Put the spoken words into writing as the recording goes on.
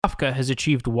Kafka has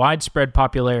achieved widespread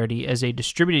popularity as a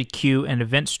distributed queue and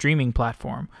event streaming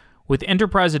platform, with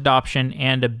enterprise adoption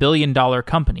and a billion-dollar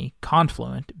company,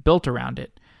 Confluent, built around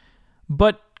it.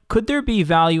 But could there be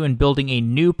value in building a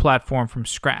new platform from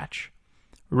scratch?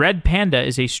 Red Panda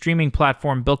is a streaming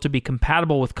platform built to be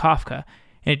compatible with Kafka,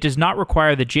 and it does not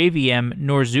require the JVM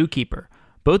nor Zookeeper,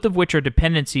 both of which are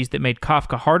dependencies that made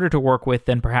Kafka harder to work with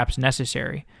than perhaps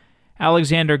necessary.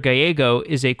 Alexander Gallego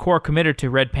is a core committer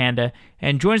to Red Panda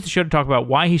and joins the show to talk about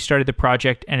why he started the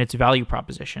project and its value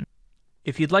proposition.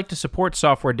 If you'd like to support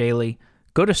Software Daily,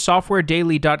 go to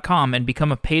softwaredaily.com and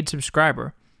become a paid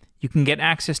subscriber. You can get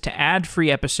access to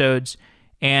ad-free episodes,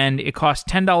 and it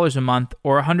costs $10 a month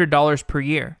or $100 per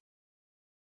year.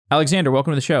 Alexander,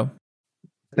 welcome to the show.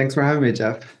 Thanks for having me,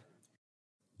 Jeff.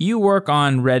 You work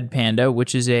on Red Panda,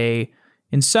 which is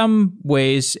in some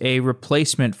ways, a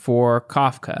replacement for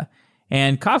Kafka.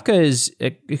 And Kafka is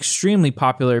an extremely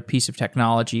popular piece of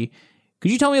technology.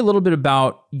 Could you tell me a little bit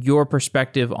about your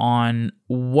perspective on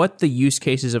what the use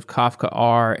cases of Kafka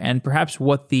are and perhaps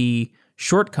what the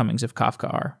shortcomings of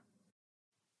Kafka are?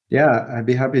 Yeah, I'd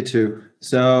be happy to.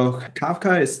 So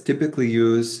Kafka is typically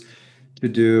used to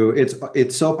do,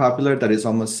 it's so popular that it's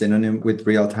almost synonym with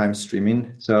real-time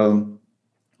streaming. So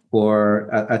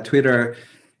at Twitter,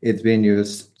 it's being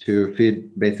used to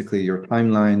feed basically your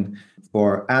timeline.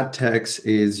 For ad text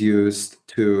is used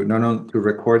to not only to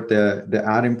record the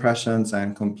ad impressions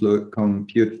and compute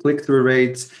click-through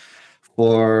rates.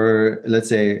 For, let's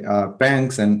say,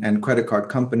 banks and credit card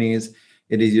companies,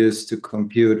 it is used to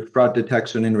compute fraud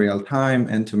detection in real time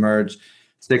and to merge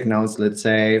signals, let's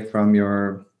say, from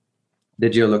the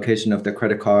geolocation of the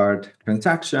credit card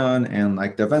transaction and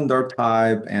like the vendor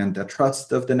type and the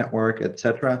trust of the network,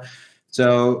 etc.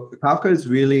 So Kafka is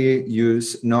really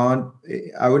used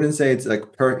I wouldn't say it's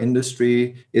like per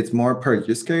industry, it's more per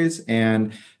use case.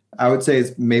 And I would say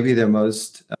it's maybe the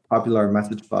most popular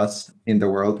message bus in the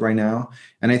world right now.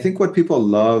 And I think what people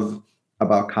love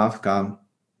about Kafka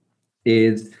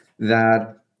is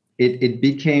that it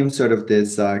became sort of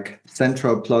this like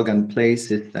central plug and play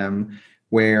system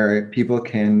where people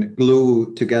can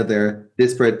glue together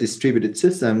disparate distributed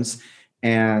systems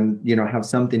and have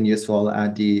something useful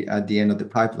at the end of the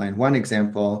pipeline. One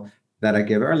example that I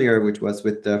gave earlier, which was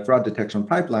with the fraud detection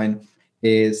pipeline,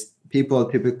 is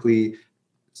people typically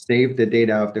save the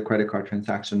data of the credit card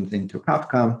transactions into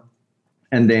Kafka,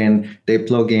 and then they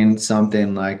plug in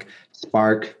something like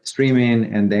Spark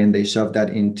streaming, and then they shove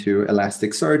that into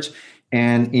Elasticsearch.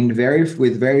 And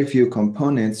with very few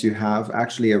components, you have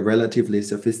actually a relatively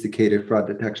sophisticated fraud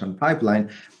detection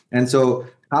pipeline. And so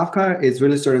Kafka is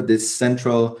really sort of this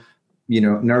central,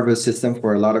 nervous system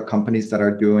for a lot of companies that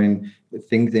are doing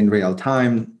things in real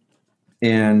time.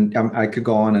 And I could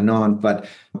go on, but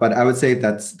I would say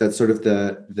that's sort of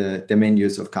the main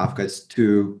use of Kafka is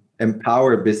to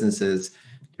empower businesses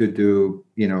to do,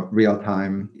 real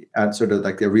time, add sort of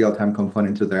like the real time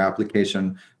component to their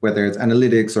application, whether it's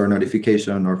analytics or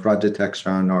notification or fraud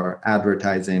detection or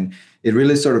advertising. It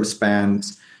really sort of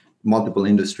spans multiple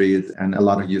industries and a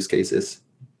lot of use cases.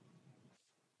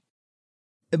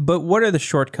 But what are the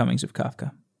shortcomings of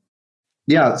Kafka?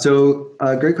 Yeah, so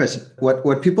great question.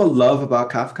 What people love about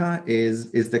Kafka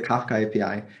is the Kafka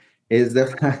API, is the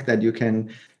fact that you can,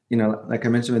 like I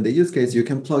mentioned with the use case, you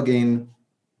can plug in,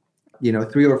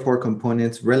 3 or 4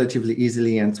 components relatively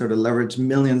easily and sort of leverage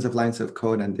millions of lines of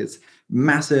code and this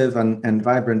massive and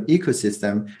vibrant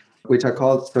ecosystem, which are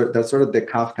called that's sort of the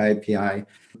Kafka API.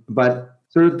 But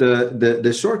sort of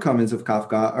the shortcomings of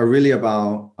Kafka are really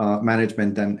about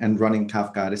management and running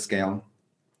Kafka at a scale.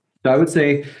 So I would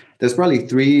say there's probably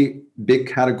 3 big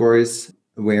categories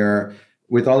where,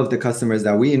 with all of the customers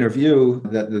that we interview,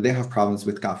 that they have problems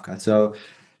with Kafka. So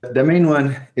the main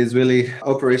one is really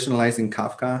operationalizing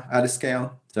Kafka at a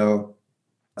scale. So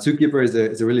Zookeeper is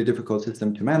a really difficult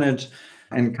system to manage,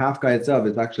 and Kafka itself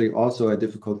is actually also a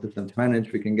difficult system to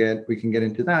manage. We can get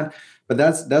into that, but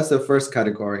that's the first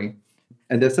category.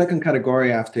 And the second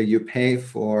category, after you pay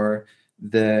for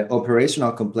the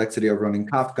operational complexity of running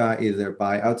Kafka, either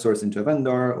by outsourcing to a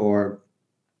vendor or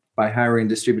by hiring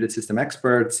distributed system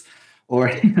experts,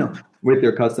 or with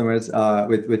your customers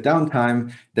with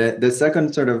downtime. The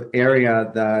second sort of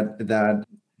area that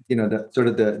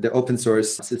the open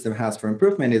source system has for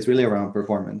improvement is really around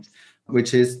performance,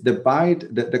 which is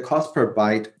the cost per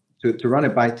byte to run a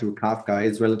byte through Kafka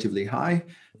is relatively high.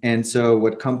 And so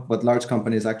what large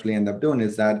companies actually end up doing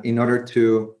is that in order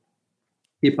to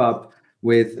keep up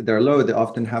with their load, they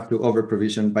often have to over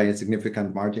provision by a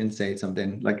significant margin, say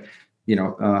something like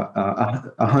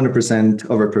 100%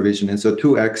 over provision. And so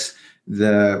 2x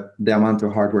the amount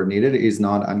of hardware needed is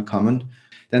not uncommon.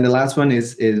 Then the last one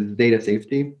is data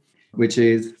safety, which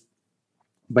is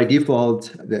by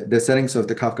default the settings of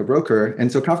the Kafka broker.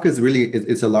 And so Kafka is really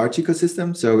it's a large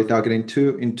ecosystem. So without getting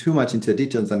too much into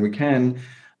details than we can,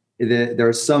 there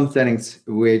are some settings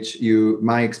which you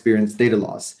might experience data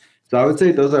loss. So I would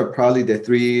say those are probably the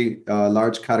three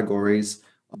large categories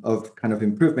of kind of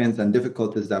improvements and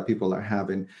difficulties that people are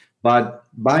having. But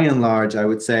by and large, I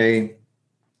would say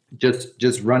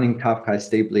just running Kafka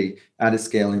stably at a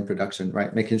scale in production,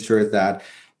 right? Making sure that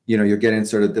you're getting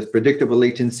sort of the predictable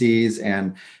latencies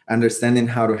and understanding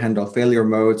how to handle failure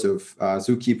modes of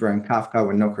Zookeeper and Kafka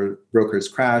when brokers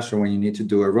crash or when you need to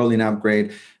do a rolling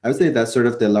upgrade. I would say that's sort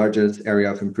of the largest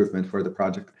area of improvement for the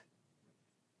project.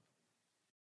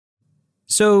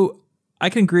 So I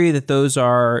can agree that those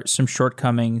are some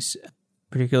shortcomings,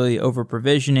 particularly over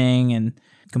provisioning and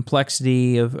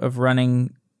complexity of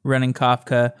running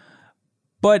Kafka.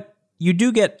 But you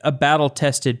do get a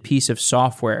battle-tested piece of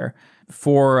software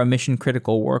for a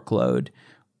mission-critical workload.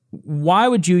 Why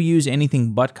would you use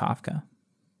anything but Kafka?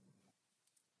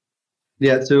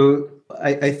 Yeah, so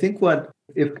I think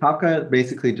if Kafka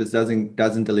basically just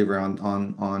doesn't deliver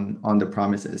on the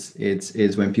promises,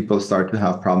 it's when people start to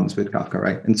have problems with Kafka,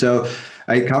 right? And so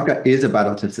Kafka is a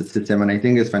battle-tested system, and I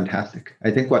think it's fantastic.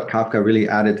 I think what Kafka really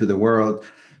added to the world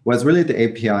was really the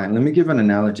API. And let me give an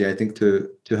analogy, I think, to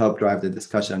help drive the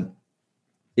discussion.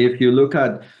 If you look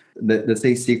at the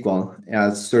say SQL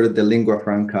as sort of the lingua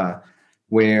franca,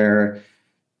 where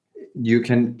you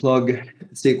can plug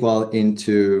SQL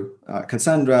into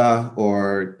Cassandra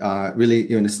or really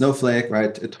even Snowflake,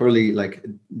 right? Totally like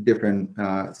different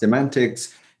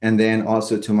semantics, and then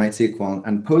also to MySQL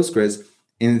and Postgres.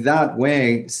 In that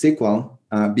way, SQL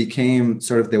became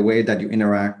sort of the way that you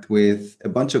interact with a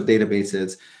bunch of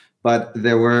databases, but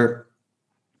there were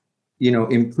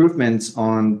improvements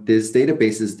on these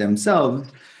databases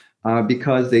themselves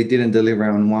because they didn't deliver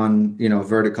on one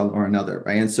vertical or another,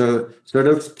 right? And so sort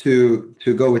of to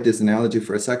go with this analogy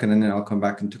for a second, and then I'll come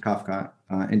back into Kafka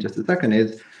in just a second,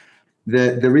 is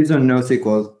the reason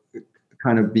NoSQL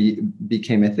kind of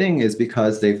became a thing is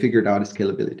because they figured out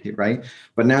scalability, right?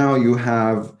 But now you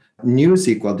have new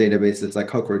SQL databases like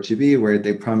CockroachDB, where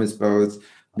they promise both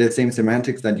the same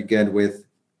semantics that you get with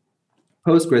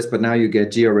Postgres, but now you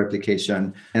get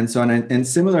geo-replication and so on. And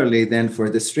similarly, then for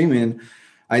the streaming,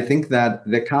 I think that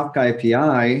the Kafka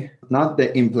API, not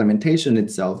the implementation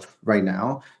itself right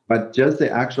now, but just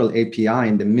the actual API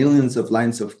and the millions of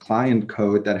lines of client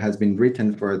code that has been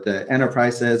written for the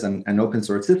enterprises and open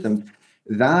source systems,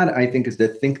 that I think is the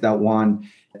thing that won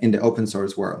in the open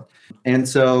source world. And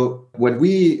so what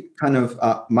we kind of,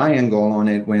 my angle on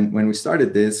it when we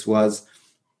started this was,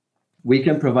 we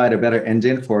can provide a better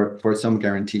engine for some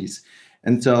guarantees.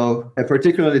 And so a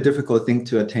particularly difficult thing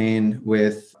to attain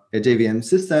with a JVM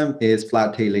system is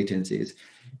flat tail latencies.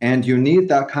 And you need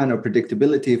that kind of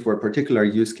predictability for particular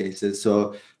use cases.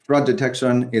 So fraud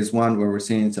detection is one where we're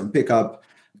seeing some pickup,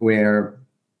 where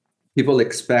people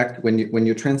expect when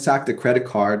you transact a credit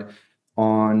card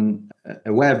on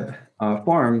a web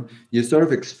form, you sort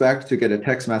of expect to get a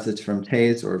text message from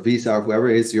Chase or Visa or whoever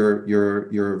is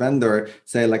your vendor,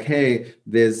 say like, hey,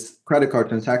 this credit card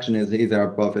transaction is either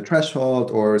above a threshold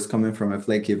or is coming from a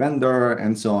flaky vendor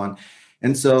and so on.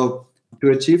 And so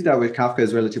to achieve that with Kafka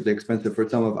is relatively expensive for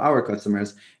some of our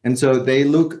customers. And so they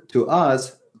look to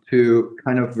us to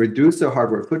kind of reduce their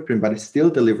hardware footprint, but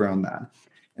still deliver on that.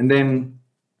 And then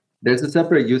there's a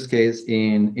separate use case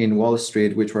in Wall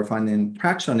Street, which we're finding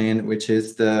traction in, which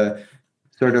is the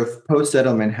sort of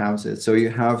post-settlement houses. So you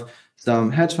have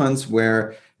some hedge funds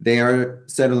where they are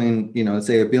settling,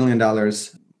 say $1 billion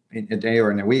in a day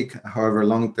or in a week, however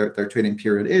long their trading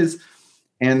period is.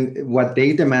 And what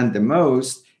they demand the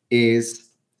most is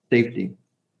safety.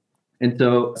 And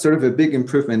so sort of a big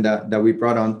improvement that we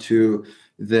brought onto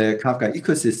the Kafka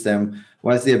ecosystem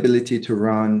was the ability to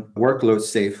run workloads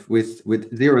safe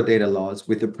with zero data loss,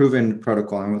 with a proven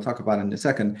protocol, and we'll talk about it in a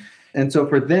second. And so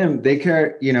for them, they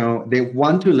care, they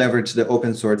want to leverage the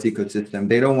open source ecosystem.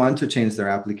 They don't want to change their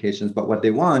applications, but what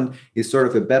they want is sort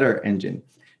of a better engine.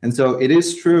 And so it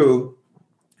is true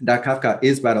that Kafka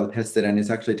is battle tested and is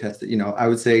actually tested, I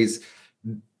would say is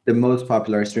the most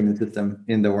popular streaming system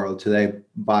in the world today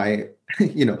by,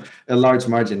 a large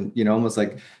margin, almost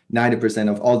like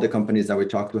 90% of all the companies that we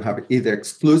talk to have either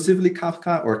exclusively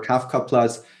Kafka or Kafka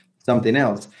plus something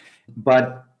else.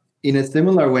 But in a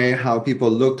similar way, how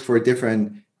people looked for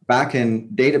different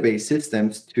backend database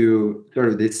systems to sort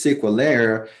of this SQL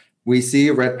layer, we see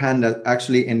Red Panda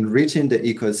actually enriching the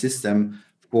ecosystem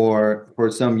for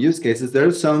some use cases. There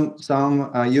are some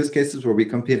use cases where we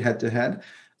compete head to head,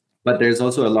 but there's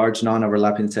also a large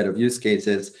non-overlapping set of use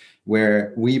cases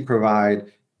where we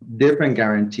provide different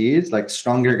guarantees, like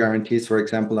stronger guarantees, for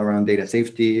example, around data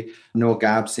safety, no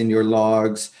gaps in your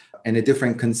logs, and a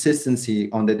different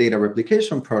consistency on the data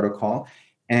replication protocol,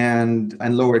 and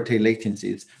lower tail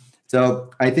latencies. So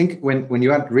I think when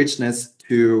you add richness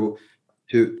to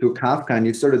Kafka and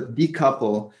you sort of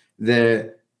decouple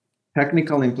the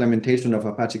technical implementation of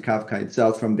Apache Kafka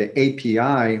itself from the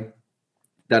API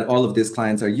that all of these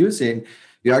clients are using,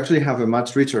 you actually have a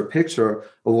much richer picture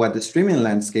of what the streaming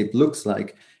landscape looks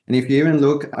like. And if you even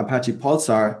look Apache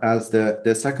Pulsar as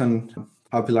the second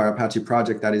popular Apache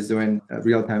project that is doing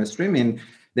real-time streaming,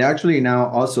 they actually now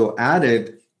also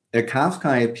added a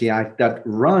Kafka API that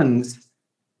runs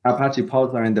Apache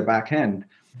Pulsar in the back end.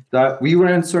 So we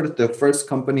were sort of the first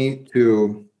company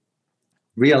to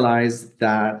realize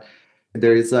that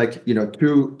there is like,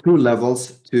 two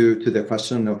levels to the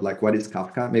question of like, what is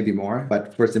Kafka? Maybe more,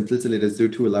 but for simplicity, there's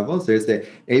two levels. There's the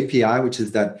API, which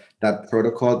is that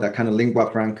protocol, that kind of lingua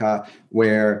franca,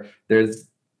 where there's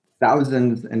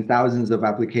thousands and thousands of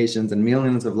applications and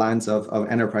millions of lines of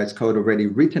enterprise code already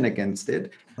written against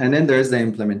it. And then there's the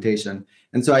implementation.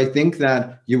 And so I think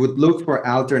that you would look for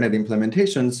alternate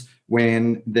implementations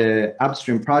when the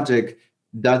upstream project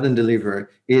doesn't deliver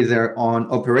either on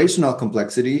operational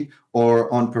complexity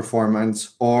or on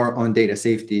performance or on data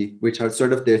safety, which are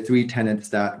sort of the three tenets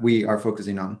that we are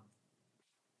focusing on.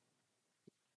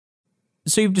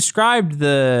 So you've described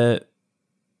the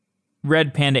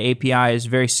Red Panda API as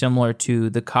very similar to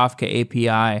the Kafka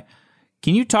API.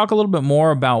 Can you talk a little bit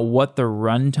more about what the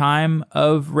runtime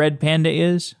of Red Panda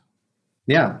is?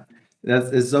 Yeah,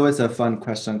 it's always a fun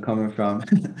question coming from,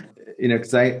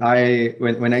 because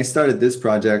when I started this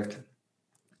project,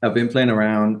 I've been playing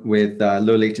around with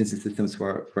low latency systems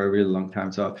for a really long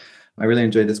time. So I really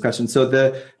enjoyed this question. So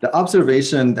the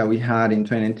observation that we had in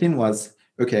 2019 was,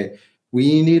 okay,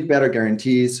 we need better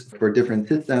guarantees for different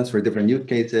systems, for different use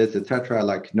cases, et cetera,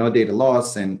 like no data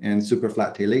loss and super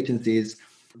flat tail latencies.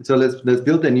 So let's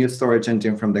build a new storage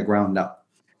engine from the ground up.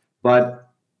 But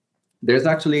there's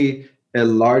actually a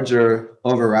larger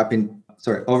overlapping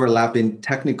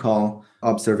technical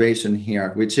observation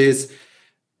here, which is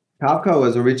Kafka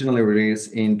was originally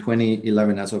released in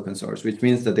 2011 as open source, which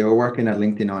means that they were working at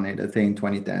LinkedIn on it, I think in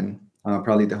 2010,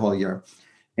 probably the whole year.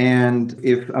 And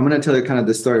if I'm going to tell you kind of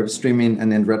the story of streaming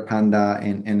and then Red Panda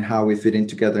and how we fit in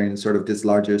together in sort of this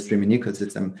larger streaming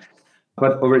ecosystem.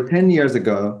 But over 10 years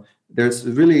ago, there's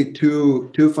really two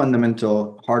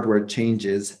fundamental hardware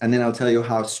changes. And then I'll tell you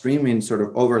how streaming sort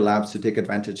of overlaps to take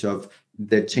advantage of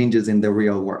the changes in the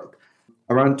real world.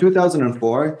 Around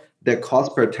 2004, the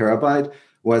cost per terabyte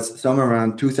was somewhere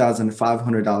around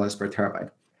 $2,500 per terabyte.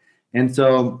 And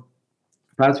so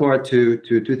fast forward to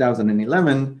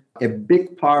 2011, a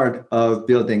big part of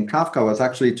building Kafka was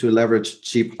actually to leverage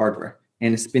cheap hardware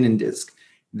and spinning disk.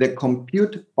 The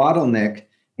compute bottleneck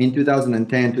in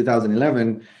 2010,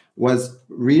 2011 was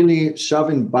really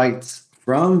shoving bytes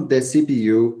from the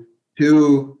CPU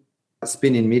to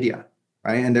spinning media,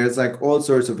 right? And there's like all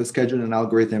sorts of scheduling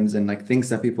algorithms and like things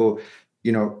that people,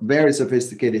 very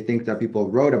sophisticated things that people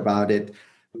wrote about it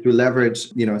to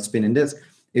leverage, spinning disk.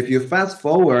 If you fast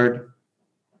forward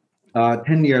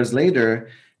 10 years later,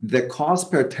 the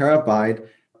cost per terabyte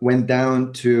went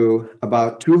down to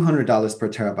about $200 per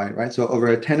terabyte, right? So over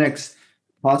a 10x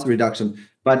cost reduction.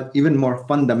 But even more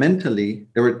fundamentally,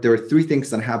 there were three things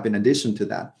that happened in addition to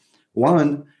that.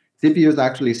 One, CPUs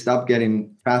actually stopped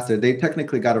getting faster. They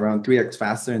technically got around 3x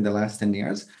faster in the last 10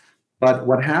 years. But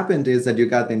what happened is that you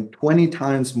got then 20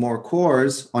 times more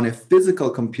cores on a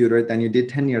physical computer than you did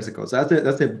 10 years ago. So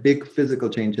that's a big physical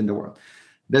change in the world.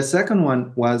 The second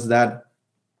one was that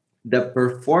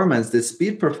the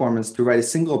speed performance to write a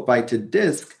single byte to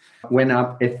disk went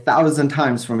up 1,000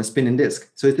 times from a spinning disk.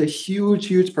 So it's a huge,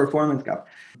 huge performance gap.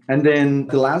 And then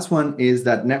the last one is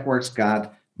that networks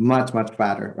got much, much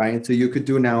faster, right? So you could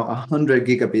do now 100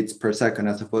 gigabits per second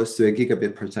as opposed to a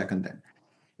gigabit per second then.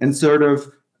 And sort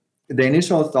of the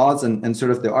initial thoughts and sort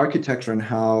of the architecture and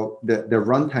how the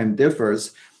runtime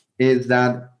differs is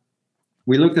that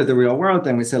we looked at the real world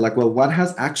and we said like, well, what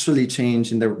has actually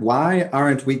changed why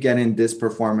aren't we getting this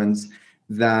performance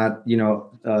that,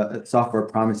 software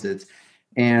promises?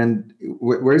 And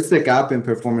where's the gap in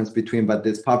performance between what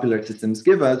these popular systems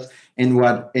give us and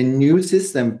what a new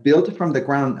system built from the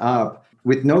ground up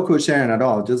with no code sharing at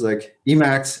all, just like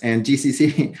Emacs and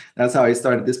GCC. That's how I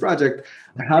started this project.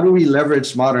 How do we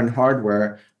leverage modern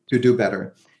hardware to do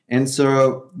better? And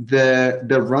so the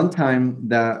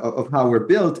runtime of how we're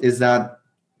built is that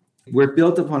we're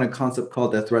built upon a concept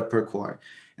called the thread per core.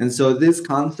 And so these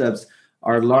concepts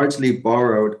are largely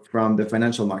borrowed from the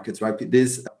financial markets, right?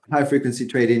 These high frequency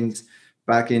tradings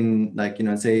back in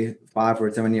say 5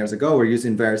 or 7 years ago were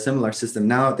using very similar system.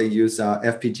 Now they use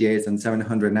FPGAs and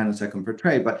 700 nanosecond per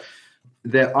tray. But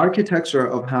the architecture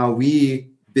of how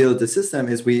we build the system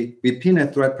is we pin a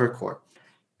thread per core.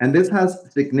 And this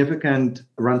has significant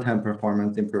runtime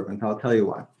performance improvement. I'll tell you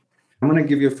why. I'm going to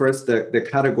give you first the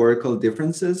categorical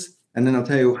differences, and then I'll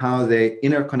tell you how they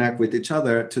interconnect with each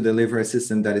other to deliver a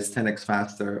system that is 10x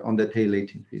faster on the tail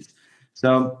latencies.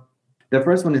 So the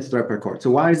first one is thread per core. So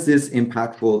why is this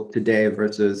impactful today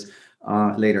versus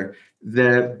later?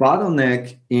 The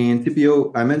bottleneck in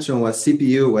CPU, I mentioned, was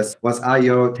CPU, was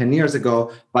IO 10 years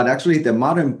ago, but actually the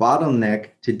modern bottleneck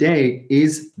today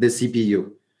is the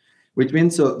CPU, which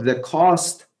means so the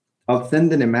cost of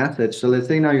sending a message. So let's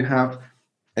say now you have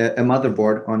a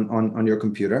motherboard on your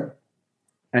computer,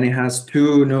 and it has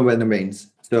two node domains.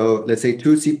 So let's say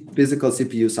two physical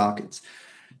CPU sockets.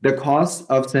 The cost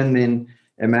of sending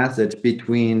a message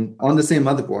on the same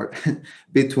motherboard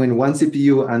between one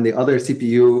CPU and the other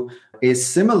CPU is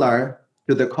similar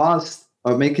to the cost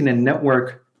of making a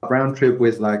network round trip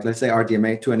with, like, let's say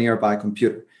RDMA to a nearby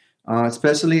computer,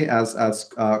 especially as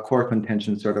core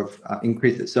contention sort of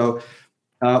increases. So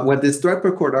what this thread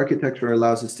per core architecture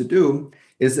allows us to do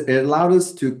is it allowed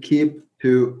us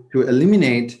to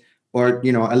eliminate or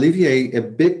alleviate a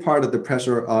big part of the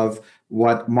pressure of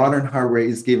what modern hardware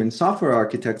is giving software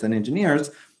architects and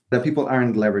engineers that people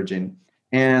aren't leveraging.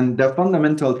 And the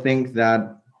fundamental thing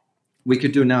that we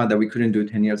could do now that we couldn't do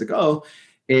 10 years ago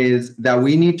is that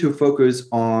we need to focus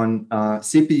on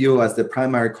CPU as the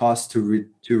primary cost to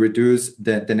reduce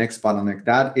the next bottleneck.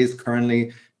 That is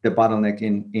currently the bottleneck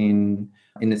in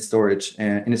its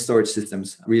storage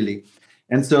systems, really.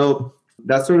 And so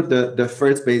that's sort of the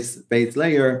first base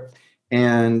layer,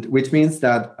 and which means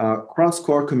that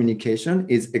cross-core communication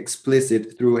is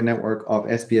explicit through a network of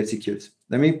SPSEQs.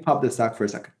 Let me pop the stack for a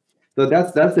second. So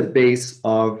that's the base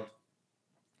of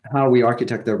how we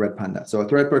architect the Red Panda. So a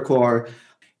thread per core,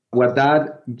 what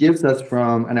that gives us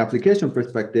from an application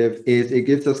perspective is it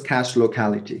gives us cache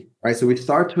locality, right? So we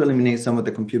start to eliminate some of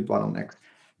the compute bottlenecks.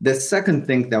 The second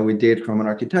thing that we did from an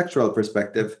architectural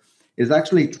perspective is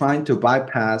actually trying to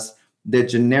bypass the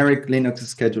generic Linux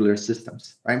scheduler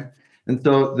systems, right? And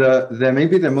so the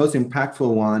maybe the most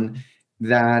impactful one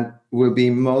that will be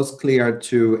most clear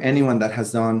to anyone that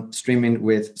has done streaming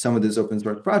with some of these open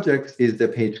source projects is the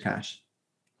page cache.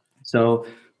 So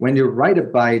when you write a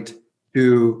byte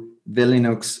to the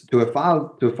Linux, to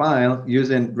a file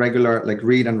using regular like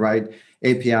read and write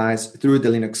APIs through the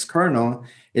Linux kernel,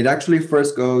 it actually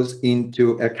first goes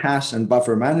into a cache and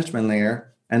buffer management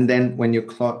layer. And then when you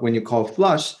call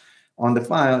flush on the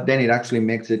file, then it actually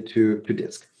makes it to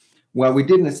disk. What we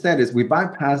did instead is we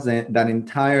bypassed that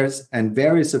entire and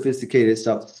very sophisticated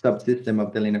subsystem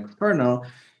of the Linux kernel,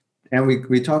 and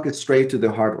we talk it straight to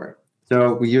the hardware.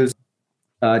 So we use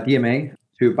DMA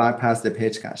to bypass the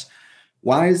page cache.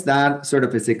 Why is that sort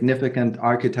of a significant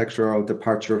architectural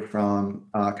departure from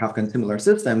Kafka and similar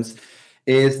systems?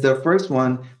 Is the first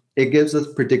one, it gives us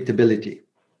predictability.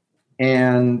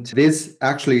 And this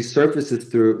actually surfaces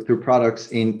through products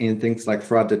in things like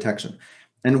fraud detection.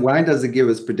 And why does it give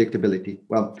us predictability?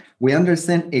 Well, we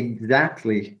understand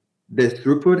exactly the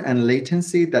throughput and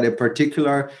latency that a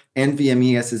particular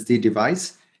NVMe SSD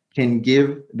device can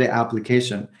give the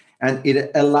application. And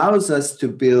it allows us to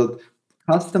build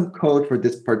custom code for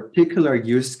this particular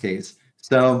use case.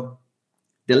 So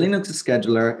the Linux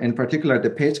scheduler, in particular, the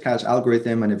page cache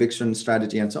algorithm and eviction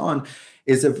strategy and so on,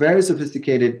 is a very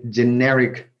sophisticated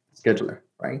generic scheduler,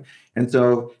 right? And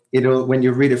so when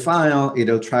you read a file,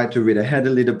 it'll try to read ahead a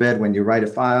little bit. When you write a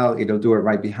file, it'll do it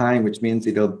right behind, which means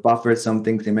it'll buffer some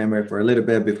things in memory for a little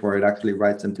bit before it actually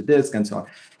writes them to disk and so on.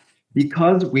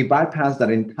 Because we bypass that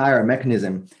entire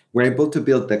mechanism, we're able to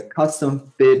build the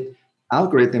custom fit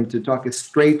algorithm to talk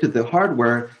straight to the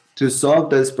hardware to solve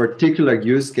this particular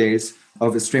use case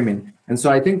of streaming. And so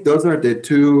I think those are the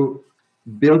two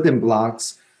building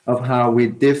blocks of how we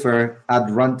differ at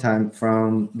runtime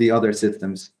from the other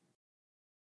systems.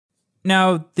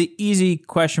 Now, the easy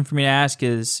question for me to ask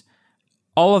is,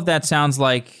 all of that sounds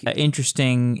like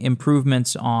interesting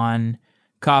improvements on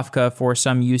Kafka for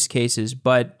some use cases,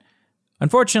 but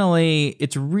unfortunately,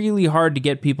 it's really hard to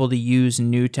get people to use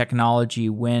new technology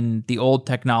when the old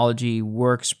technology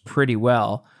works pretty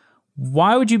well.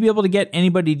 Why would you be able to get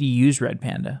anybody to use Red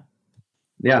Panda?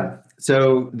 Yeah,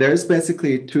 so there's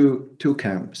basically two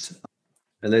camps.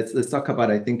 Let's talk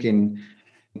about, I think, in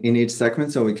each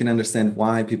segment so we can understand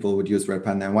why people would use Red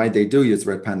Panda and why they do use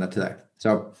Red Panda today.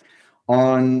 So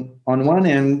on one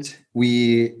end,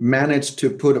 we managed to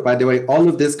put, by the way, all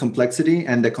of this complexity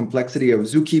and the complexity of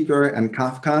Zookeeper and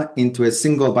Kafka into a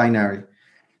single binary.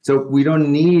 So we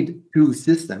don't need two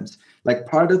systems. Like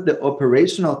part of the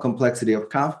operational complexity of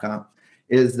Kafka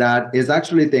is that is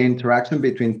actually the interaction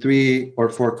between 3 or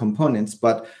 4 components,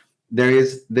 but there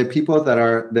is the people that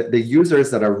are the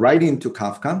users that are writing to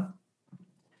Kafka,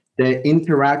 the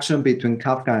interaction between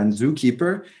Kafka and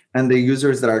Zookeeper, and the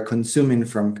users that are consuming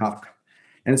from Kafka.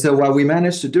 And so what we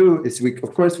managed to do is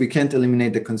of course, we can't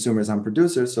eliminate the consumers and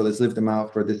producers, so let's leave them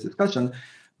out for this discussion.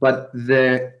 But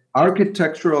the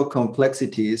architectural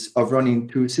complexities of running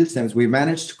two systems, we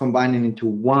managed to combine it into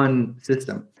one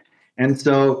system. And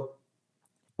so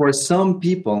for some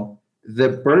people, the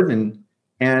burden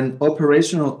and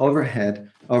operational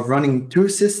overhead of running two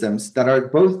systems that are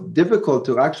both difficult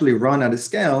to actually run at a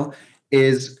scale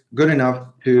is good enough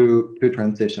to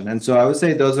transition. And so I would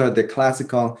say those are the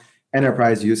classical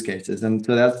enterprise use cases. And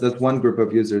so that's one group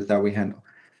of users that we handle.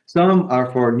 Some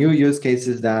are for new use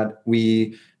cases that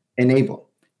we enable.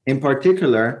 In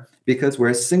particular, because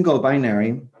we're single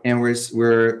binary and we're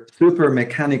super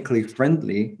mechanically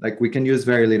friendly, like we can use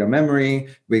very little memory,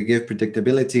 we give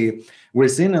predictability. We're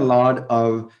seeing a lot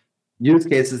of use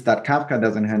cases that Kafka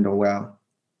doesn't handle well.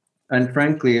 And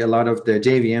frankly, a lot of the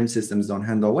JVM systems don't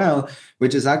handle well,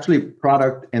 which is actually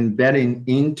product embedding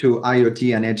into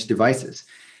IoT and edge devices.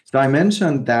 So I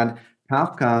mentioned that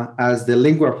Kafka as the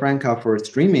lingua franca for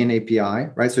streaming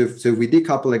API, right? So if we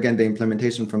decouple again the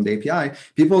implementation from the API,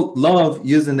 people love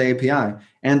using the API.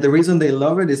 And the reason they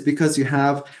love it is because you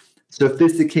have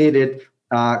sophisticated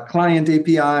client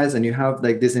APIs and you have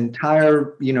like this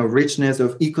entire, richness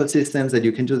of ecosystems that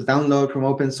you can just download from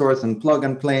open source and plug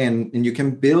and play. And you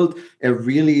can build a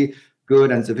really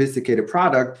good and sophisticated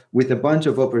product with a bunch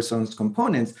of open source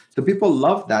components. So people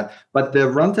love that. But the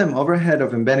runtime overhead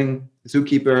of embedding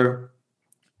Zookeeper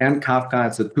and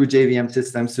Kafka, so two JVM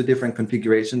systems, two different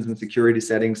configurations and security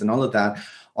settings and all of that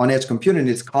on edge computing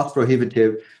is cost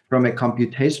prohibitive from a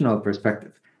computational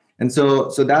perspective. And so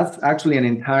that's actually an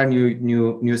entire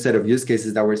new set of use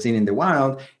cases that we're seeing in the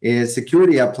wild is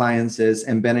security appliances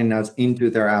embedding us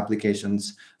into their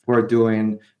applications for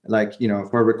doing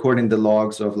for recording the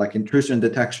logs of like intrusion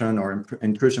detection or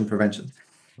intrusion prevention.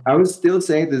 I would still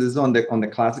say this is on the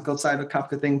classical side of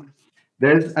Kafka thing.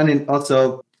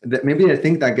 Also maybe the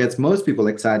thing that gets most people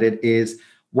excited is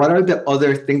what are the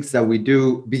other things that we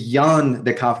do beyond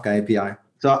the Kafka API?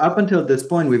 So up until this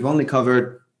point, we've only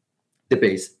covered the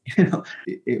base.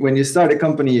 When you start a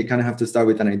company, you kind of have to start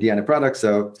with an idea and a product.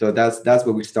 So that's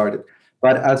where we started.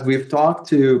 But as we've talked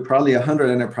to probably 100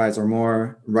 enterprise or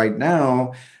more right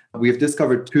now, we've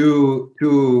discovered two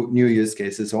new use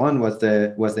cases. So one was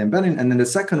the embedding, and then the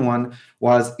second one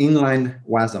was inline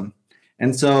WASM.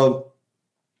 And so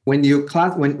when you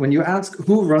ask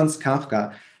who runs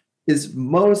Kafka, is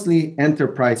mostly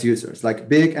enterprise users, like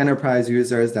big enterprise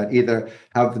users that either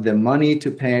have the money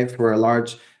to pay for a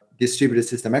large distributed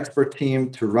system expert team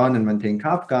to run and maintain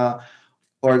Kafka,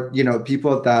 or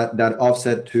people that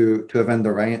offset to a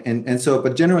vendor, right? And so,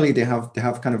 but generally they have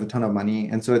kind of a ton of money,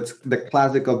 and so it's the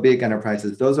classical big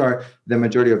enterprises. Those are the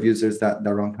majority of users that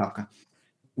run Kafka.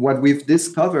 What we've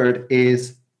discovered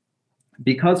is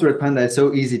because Red Panda is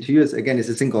so easy to use, again, it's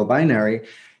a single binary,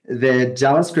 the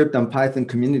JavaScript and Python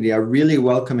community are really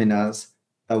welcoming us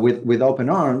with open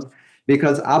arms,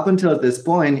 because up until this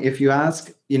point, if you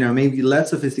ask, maybe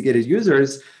less sophisticated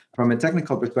users from a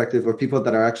technical perspective, or people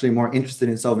that are actually more interested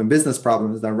in solving business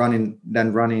problems than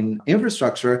running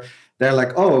infrastructure, they're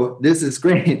like, oh, this is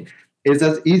great. It's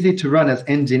as easy to run as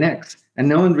Nginx. And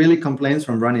no one really complains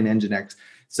from running Nginx.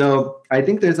 So I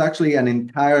think there's actually an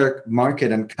entire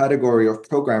market and category of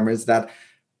programmers that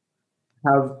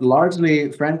have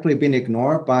largely, frankly, been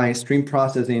ignored by stream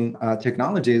processing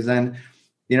technologies. And,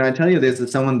 I tell you this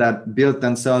as someone that built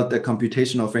and sold the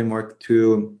computational framework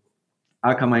to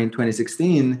Akamai in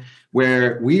 2016,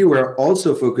 where we were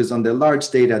also focused on the large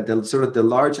data, the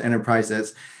large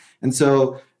enterprises. And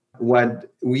so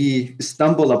what we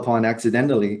stumble upon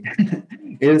accidentally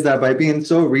is that by being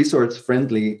so resource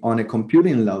friendly on a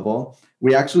computing level,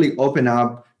 we actually open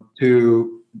up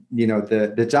to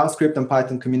the JavaScript and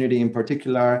Python community in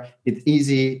particular. It's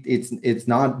easy. It's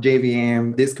not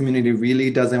JVM. This community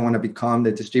really doesn't want to become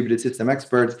the distributed system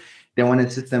experts. They want a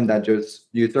system that just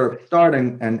you sort of start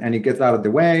and it gets out of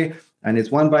the way, and it's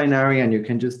one binary, and you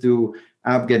can just do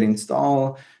apt-get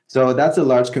install. So that's a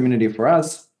large community for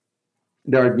us.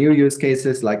 There are new use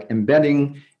cases like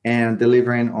embedding and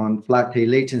delivering on flat tail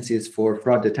latencies for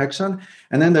fraud detection.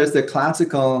 And then there's the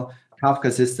classical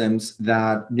Kafka systems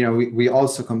that we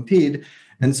also compete.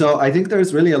 And so I think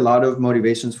there's really a lot of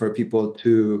motivations for people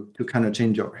to kind of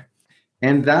change over.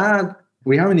 And that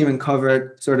we haven't even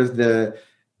covered sort of the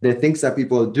the things that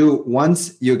people do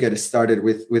once you get started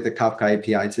with the Kafka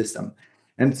API system.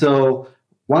 And so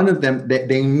one of them,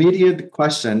 the immediate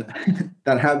question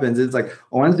that happens is like,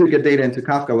 once you get data into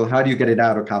Kafka, well, how do you get it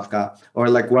out of Kafka? Or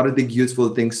like, what are the useful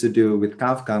things to do with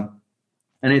Kafka?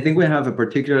 And I think we have a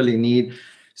particularly neat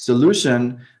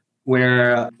solution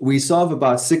where we solve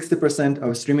about 60%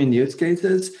 of streaming use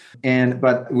cases,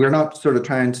 but we're not sort of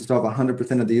trying to solve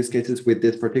 100% of the use cases with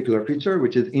this particular feature,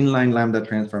 which is inline Lambda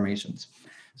transformations.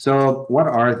 So what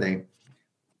are they?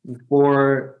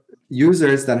 For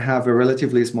users that have a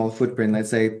relatively small footprint, let's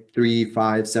say 3,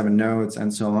 5, 7 nodes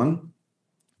and so on,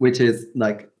 which is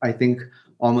like, I think,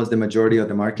 almost the majority of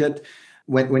the market,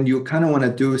 when you kind of want to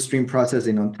do stream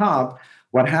processing on top,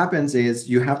 what happens is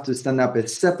you have to stand up a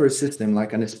separate system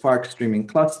like a Spark streaming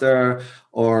cluster,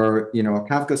 or a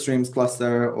Kafka Streams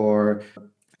cluster, or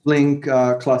Flink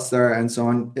cluster, and so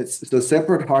on. It's the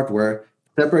separate hardware,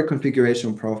 separate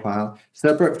configuration profile,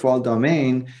 separate fault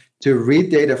domain to read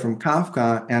data from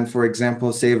Kafka and, for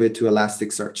example, save it to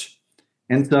Elasticsearch.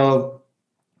 And so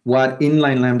what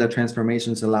inline Lambda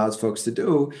transformations allows folks to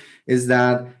do is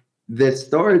that the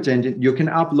storage engine, you can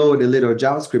upload a little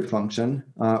JavaScript function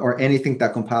or anything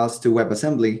that compiles to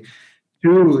WebAssembly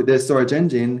to the storage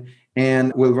engine,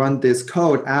 and will run this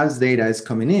code as data is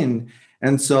coming in.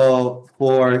 And so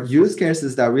for use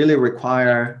cases that really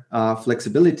require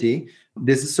flexibility,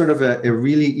 this is sort of a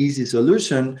really easy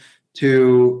solution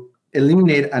to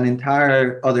eliminate an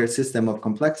entire other system of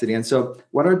complexity. And so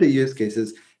what are the use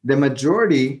cases? The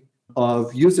majority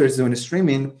of users doing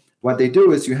streaming, what they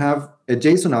do is you have a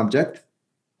JSON object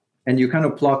and you kind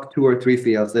of plug 2 or 3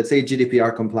 fields. Let's say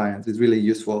GDPR compliance is really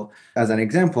useful as an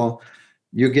example.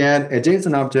 You get a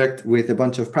JSON object with a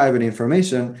bunch of private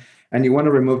information, and you want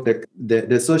to remove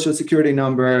the social security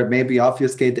number, maybe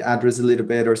obfuscate the address a little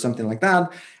bit or something like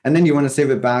that. And then you want to save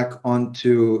it back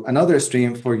onto another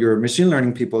stream for your machine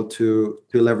learning people to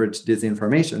leverage this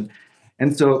information.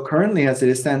 And so currently, as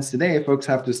it stands today, folks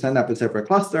have to stand up a separate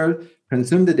cluster,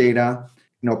 consume the data,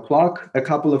 plug a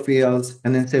couple of fields,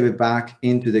 and then save it back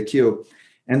into the queue.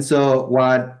 And so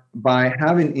by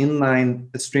having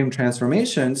inline stream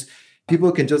transformations,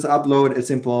 people can just upload a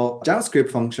simple JavaScript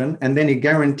function, and then it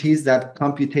guarantees that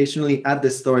computationally at the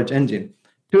storage engine.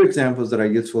 2 examples that are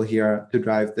useful here to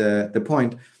drive the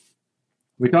point.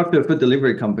 We talked to a food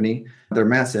delivery company. They're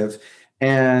massive.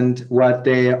 And what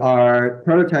they are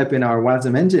prototyping our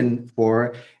WASM engine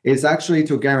for is actually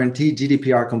to guarantee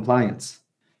GDPR compliance.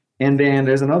 And then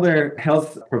there's another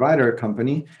health provider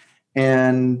company.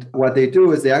 And what they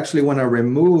do is they actually want to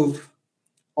remove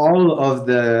all of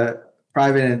the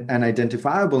private and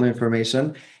identifiable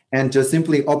information and just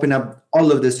simply open up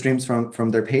all of the streams from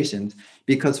their patients.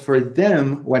 Because for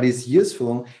them, what is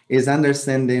useful is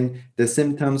understanding the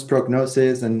symptoms,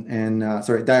 prognosis,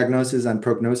 diagnosis and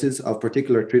prognosis of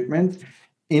particular treatments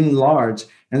in large.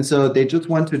 And so they just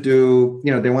want to do,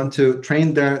 they want to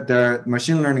train their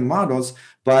machine learning models,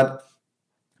 but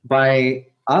by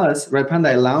us, Red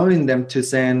Panda, allowing them to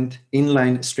send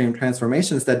inline stream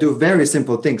transformations that do very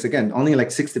simple things, again, only like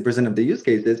 60% of the use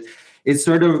cases, it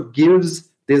sort of gives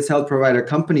this health provider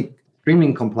company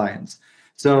streaming compliance.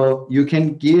 So we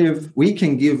can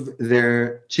give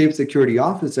their chief security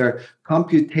officer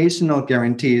computational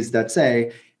guarantees that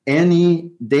say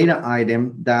any data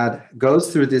item that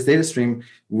goes through this data stream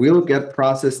will get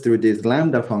processed through this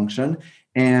Lambda function.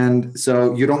 And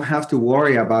so you don't have to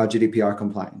worry about GDPR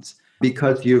compliance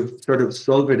because you've sort of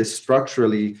solved it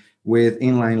structurally with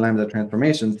inline Lambda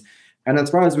transformations. And as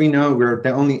far as we know, we're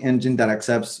the only engine that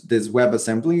accepts this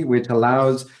WebAssembly, which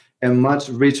allows a much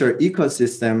richer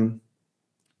ecosystem.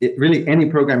 Really, any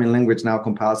programming language now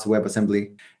compiles to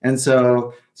WebAssembly. And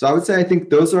so I would say, I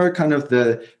think those are kind of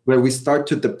where we start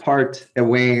to depart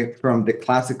away from the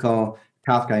classical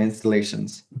Kafka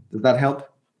installations. Does that help?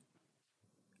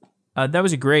 That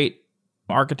was a great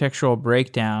architectural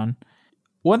breakdown.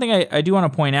 One thing I do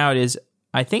want to point out is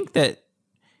I think that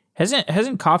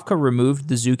hasn't Kafka removed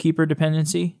the Zookeeper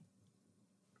dependency?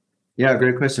 Yeah,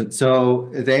 great question. So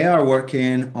they are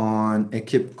working on a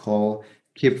kip called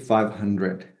KIP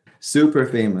 500, super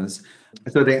famous.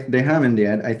 So they haven't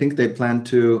yet. I think they plan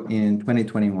to in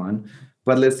 2021.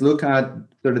 But let's look at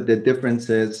sort of the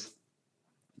differences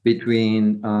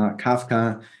between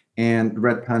Kafka and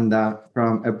Red Panda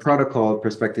from a protocol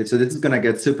perspective. So this is going to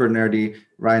get super nerdy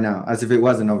right now, as if it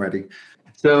wasn't already.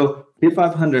 So KIP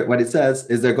 500, what it says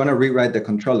is they're going to rewrite the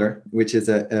controller, which is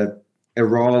a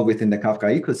role within the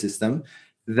Kafka ecosystem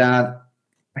that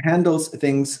handles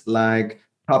things like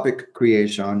topic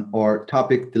creation or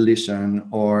topic deletion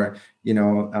or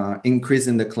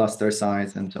increasing the cluster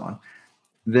size and so on.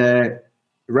 The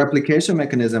replication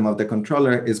mechanism of the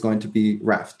controller is going to be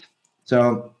Raft.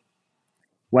 So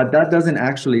what that doesn't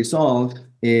actually solve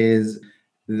is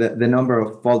the number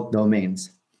of fault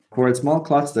domains. For small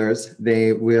clusters,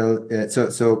 they will,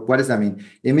 so what does that mean?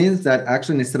 It means that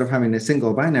actually instead of having a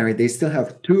single binary, they still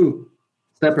have two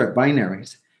separate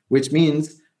binaries, which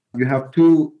means you have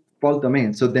two fault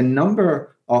domains. So the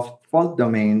number of fault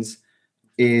domains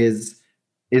is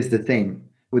the same.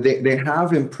 They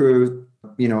have improved,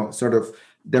 sort of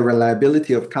the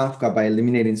reliability of Kafka by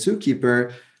eliminating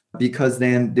Zookeeper, because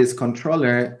then this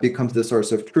controller becomes the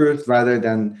source of truth rather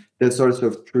than the source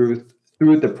of truth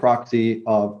through the proxy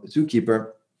of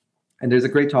Zookeeper. And there's a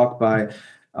great talk by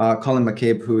Colin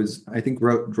McCabe, who's, I think,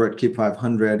 wrote Kip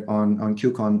 500 on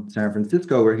KubeCon San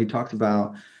Francisco, where he talks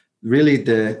about really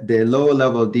the low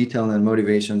level detail and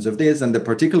motivations of this and the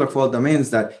particular fault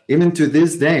domains that even to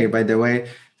this day, by the way,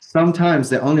 sometimes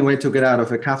the only way to get out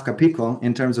of a Kafka pickle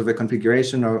in terms of a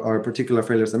configuration or a particular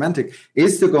failure semantic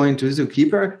is to go into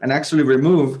Zookeeper and actually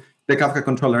remove the Kafka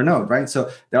controller node, right?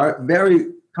 So there are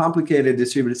very complicated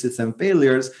distributed system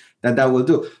failures that will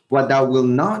do. What that will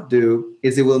not do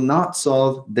is it will not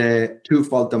solve the two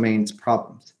fault domains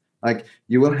problems. Like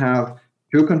you will have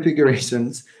two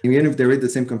configurations, even if they're the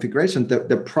same configuration,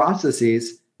 the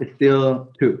processes is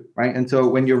still two, right? And so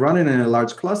when you're running in a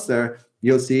large cluster,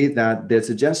 you'll see that the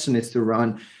suggestion is to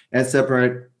run a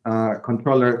separate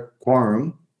controller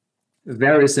quorum,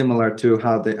 very similar to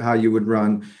how you would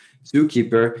run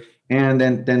Zookeeper and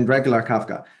then regular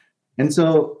Kafka. And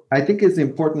so I think it's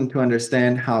important to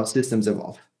understand how systems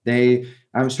evolve.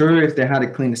 I'm sure if they had a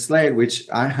clean slate, which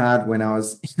I had when I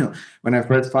was, when I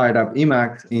first fired up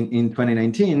Emacs in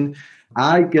 2019,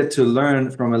 I get to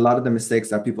learn from a lot of the mistakes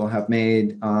that people have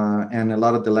made and a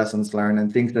lot of the lessons learned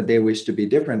and things that they wish to be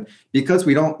different, because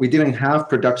we didn't have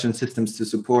production systems to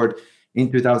support in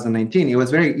 2019. It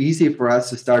was very easy for us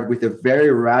to start with a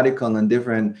very radical and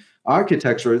different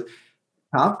architecture.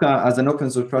 Kafka as an open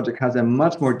source project has a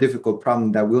much more difficult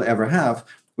problem that we'll ever have,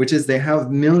 which is they have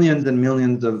millions and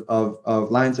millions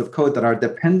of lines of code that are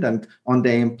dependent on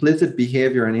the implicit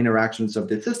behavior and interactions of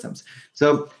the systems.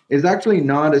 So it's actually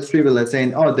not as trivial as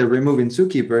saying, oh, they're removing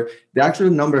Zookeeper. The actual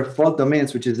number of fault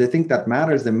domains, which is the thing that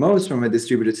matters the most from a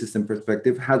distributed system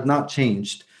perspective, has not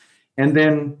changed. And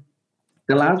then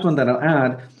the last one that I'll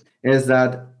add is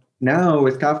that now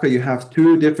with Kafka, you have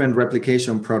two different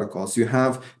replication protocols. You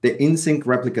have the in-sync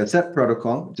replica set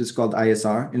protocol, which is called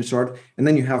ISR in short, and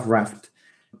then you have Raft.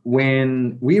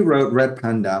 When we wrote Red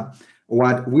Panda,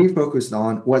 what we focused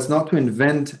on was not to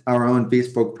invent our own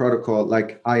bespoke protocol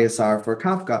like ISR for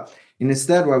Kafka.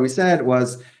 Instead, what we said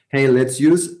was, hey, let's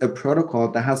use a protocol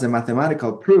that has a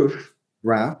mathematical proof,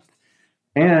 Raft,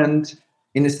 and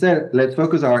instead, let's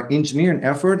focus our engineering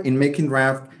effort in making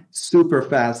Raft super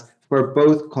fast for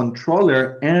both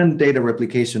controller and data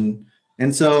replication.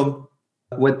 And so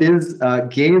what this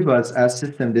gave us as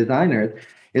system designers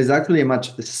is actually a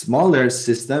much smaller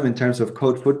system in terms of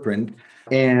code footprint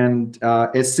and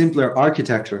a simpler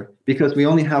architecture, because we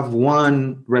only have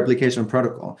one replication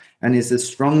protocol, and it's a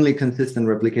strongly consistent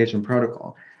replication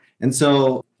protocol. And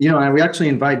so, and we actually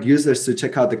invite users to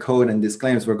check out the code and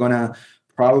disclaimers. We're going to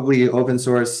probably open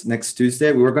source next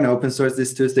Tuesday. We were going to open source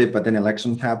this Tuesday, but then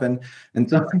elections happened. And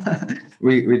so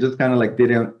we just kind of like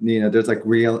didn't, there's like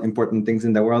real important things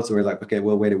in the world. So we're like, okay,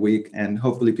 we'll wait a week and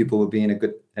hopefully people will be in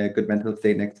a good mental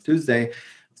state next Tuesday.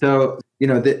 So,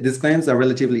 these claims are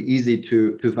relatively easy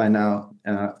to find out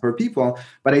for people.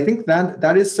 But I think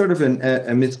that is sort of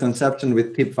a misconception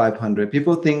with KIP 500.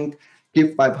 People think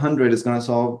KIP 500 is going to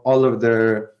solve all of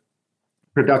their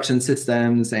production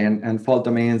systems and fault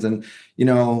domains, and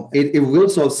it will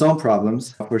solve some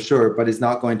problems for sure, but it's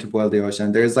not going to boil the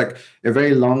ocean. There's like a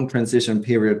very long transition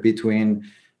period between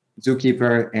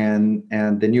Zookeeper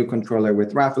and the new controller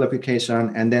with Raft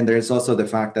application, and then there's also the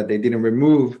fact that they didn't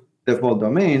remove the fault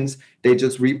domains; they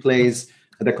just replaced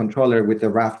the controller with the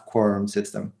Raft quorum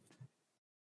system.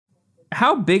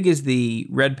 How big is the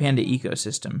Red Panda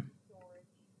ecosystem?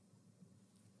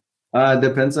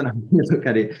 Depends on how you look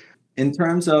at it. In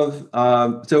terms of,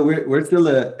 so we're still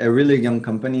a really young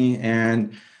company,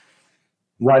 and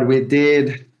what we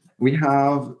did,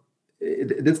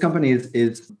 this company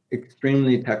is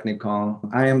extremely technical.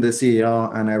 I am the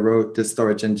CEO, and I wrote the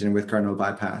storage engine with kernel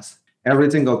bypass.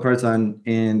 Every single person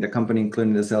in the company,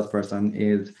 including the salesperson,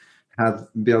 has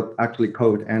built actually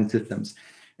code and systems.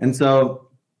 And so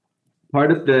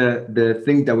part of the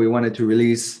thing that we wanted to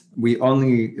release, we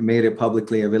only made it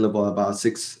publicly available about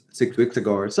six weeks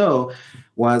ago or so,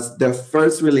 was the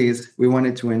first release. We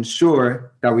wanted to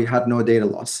ensure that we had no data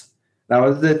loss. That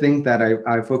was the thing that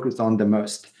I focused on the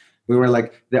most. we were like,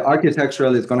 the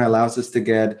architectural is going to allow us to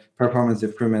get performance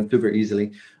improvement super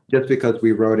easily, just because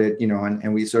we wrote it,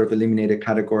 and we sort of eliminated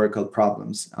categorical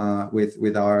problems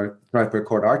with our Thrive per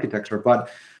Chord architecture. But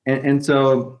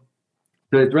so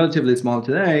it's relatively small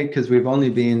today because we've only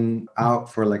been out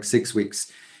for like 6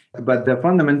 weeks. But the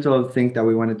fundamental thing that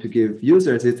we wanted to give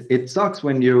users is it sucks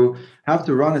when you have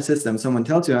to run a system, someone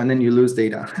tells you, and then you lose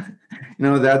data.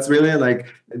 That's really like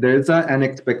there's an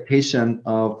expectation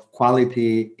of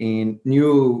quality in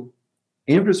new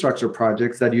infrastructure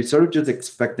projects that you sort of just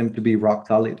expect them to be rock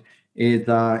solid.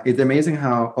 It's amazing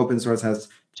how open source has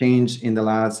changed in the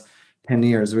last 10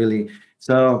 years, really.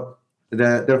 So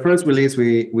the first release,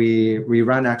 we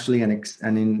ran actually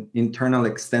an internal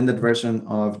extended version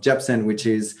of Jepsen, which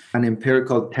is an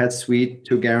empirical test suite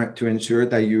to ensure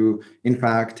that you, in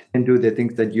fact, can do the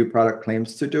things that your product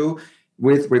claims to do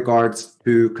with regards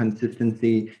to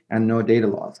consistency and no data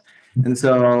loss. And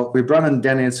so we brought on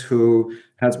Dennis, who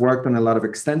has worked on a lot of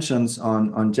extensions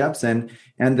on Jepsen.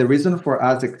 And the reason for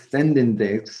us extending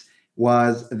this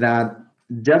was that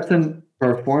Jepsen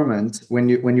performance, when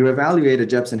you evaluate a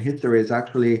Jepsen history, is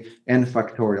actually n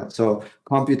factorial. So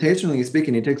computationally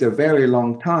speaking, it takes a very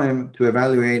long time to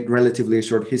evaluate relatively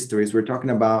short histories. We're talking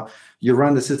about you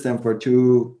run the system for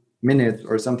 2 minutes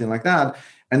or something like that,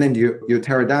 and then you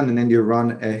tear it down, and then you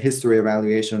run a history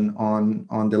evaluation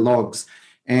on the logs.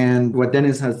 And what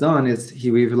Dennis has done is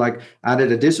we've like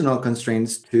added additional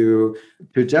constraints to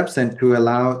Jepsen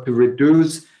to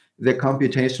reduce the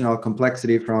computational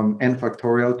complexity from n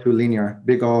factorial to linear,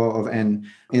 big O of n,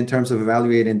 in terms of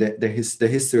evaluating the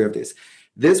history of this.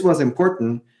 This was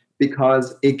important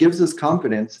because it gives us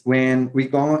confidence when we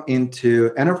go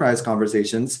into enterprise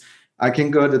conversations. I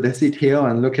can go to the CTO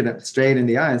and look at it straight in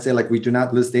the eye and say, like, we do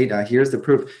not lose data. Here's the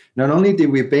proof. Not only did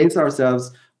we base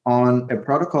ourselves on a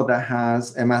protocol that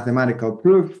has a mathematical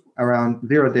proof around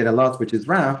zero data loss, which is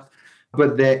Raft,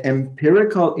 but the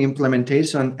empirical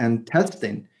implementation and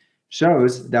testing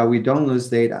shows that we don't lose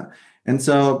data. And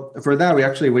so for that, we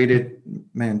actually waited,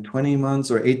 20 months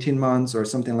or 18 months or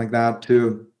something like that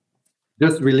to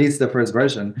just release the first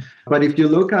version. But if you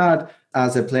look at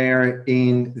as a player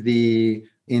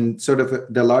in sort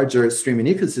of the larger streaming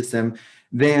ecosystem,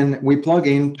 then we plug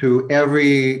into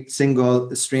every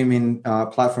single streaming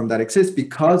platform that exists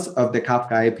because of the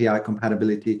Kafka API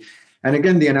compatibility. And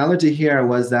again, the analogy here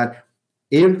was that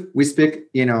if we speak,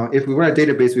 if we were a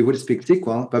database, we would speak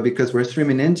SQL, but because we're a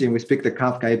streaming engine, we speak the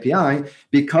Kafka API.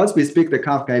 Because we speak the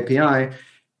Kafka API,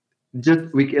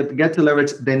 we get to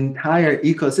leverage the entire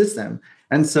ecosystem.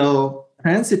 And so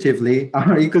transitively,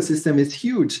 our ecosystem is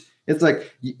huge. It's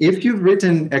like if you've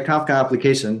written a Kafka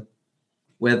application,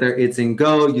 whether it's in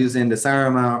Go using the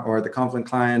Sarama or the Confluent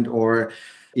client, or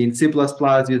in C++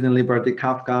 using Liberty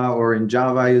Kafka, or in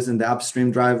Java using the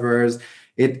upstream drivers,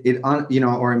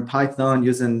 or in Python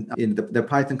using the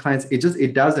Python clients,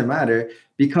 it doesn't matter.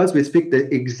 Because we speak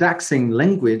the exact same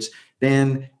language,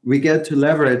 then we get to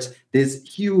leverage this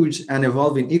huge and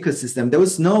evolving ecosystem. There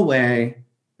was no way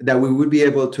that we would be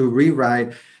able to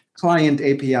rewrite client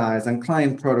APIs and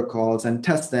client protocols and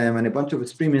test them and a bunch of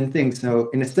streaming things. So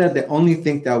instead, the only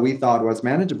thing that we thought was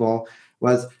manageable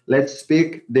was, let's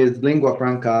speak this lingua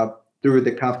franca through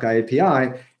the Kafka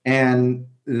API, and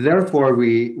therefore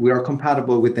we are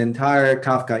compatible with the entire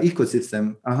Kafka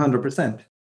ecosystem 100%.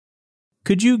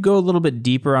 Could you go a little bit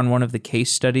deeper on one of the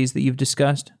case studies that you've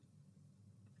discussed?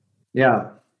 Yeah.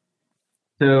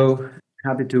 So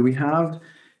happy to. We have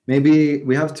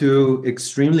two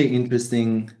extremely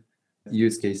interesting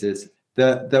use cases.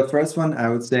 The first one I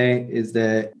would say is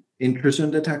the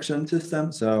intrusion detection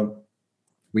system. So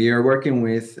we are working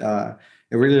with a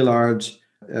really large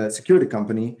security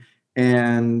company,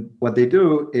 and what they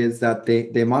do is that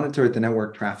they monitor the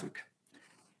network traffic.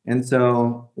 And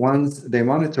so once they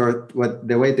monitor,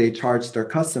 the way they charge their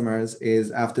customers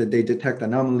is after they detect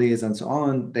anomalies and so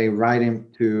on, they write them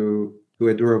to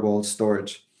a durable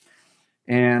storage.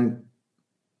 And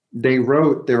they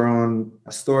wrote their own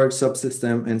storage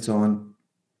subsystem and so on.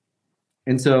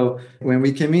 And so when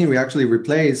we came in, we actually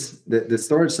replaced the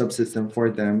storage subsystem for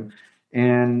them.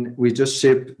 And we just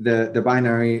ship the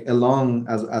binary along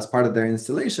as part of their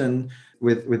installation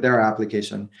with their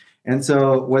application. And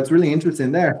so what's really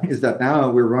interesting there is that now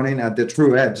we're running at the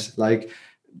true edge, like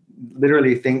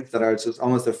literally things that are just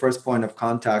almost the first point of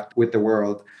contact with the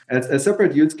world. A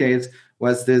separate use case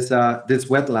was this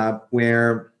wet lab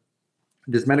where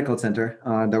this medical center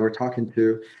that we're talking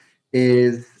to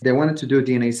is they wanted to do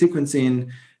DNA sequencing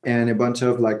and a bunch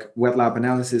of like wet lab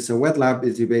analysis. So wet lab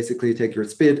is you basically take your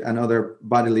spit and other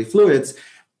bodily fluids,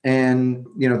 and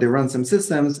they run some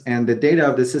systems, and the data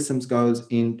of the systems goes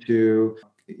into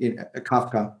in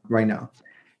Kafka right now.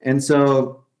 And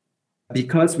so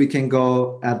because we can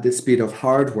go at the speed of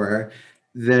hardware,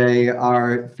 they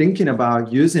are thinking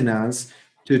about using us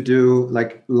to do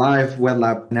like live wet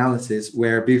lab analysis,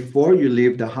 where before you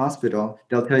leave the hospital,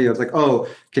 they'll tell you, it's like, oh,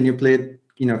 can you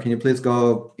please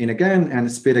go in again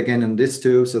and spit again in this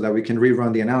tube so that we can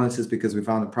rerun the analysis because we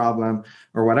found a problem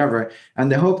or whatever.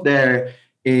 And the hope there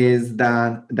is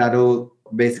that that'll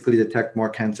basically detect more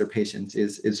cancer patients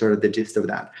is sort of the gist of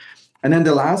that. And then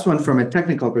the last one from a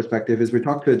technical perspective is we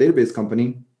talked to a database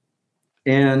company,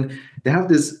 and they have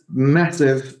this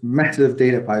massive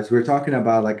data pipes. We're talking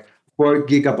about like 4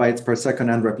 gigabytes per second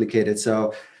unreplicated.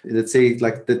 So let's say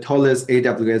like the tallest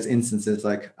AWS instances,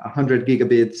 like 100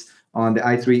 gigabits on the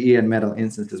i3E and Metal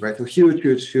instances, right? So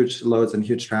huge loads and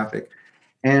huge traffic.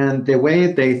 And the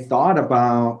way they thought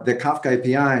about the Kafka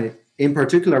API, in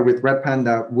particular with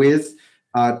Redpanda with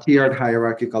tiered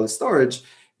hierarchical storage,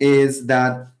 is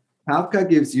that Kafka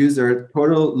gives user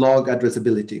total log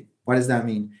addressability. What does that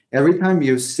mean? Every time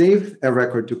you save a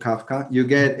record to Kafka, you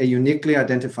get a uniquely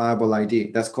identifiable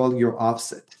ID. That's called your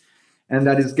offset. And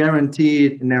that is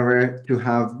guaranteed never to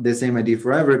have the same ID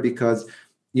forever, because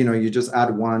you just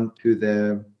add one to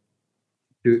the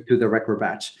record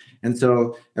batch. And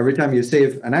so every time you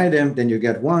save an item, then you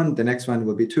get one, the next one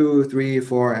will be 2, 3,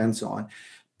 4, and so on.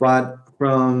 But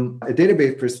from a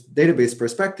database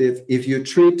perspective, if you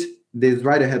treat this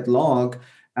write-ahead log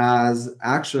as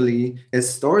actually a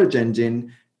storage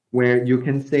engine where you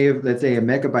can save, let's say, a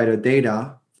megabyte of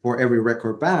data for every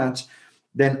record batch,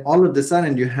 then all of a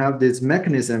sudden you have this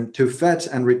mechanism to fetch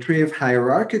and retrieve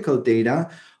hierarchical data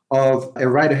of a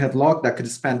write-ahead log that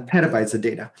could span petabytes of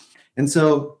data. And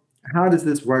so how does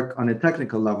this work on a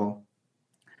technical level?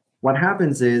 What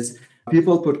happens is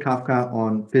people put Kafka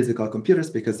on physical computers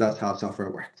because that's how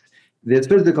software works. These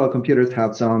physical computers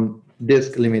have some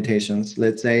disk limitations,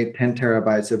 let's say 10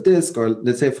 terabytes of disk, or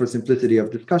let's say for simplicity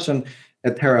of discussion, a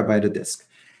terabyte of disk.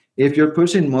 If you're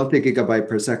pushing multi-gigabyte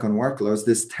per second workloads,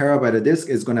 this terabyte of disk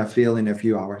is going to fill in a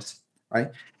few hours,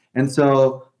 right? And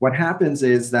so what happens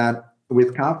is that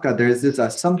with Kafka, there's this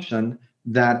assumption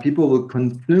that people will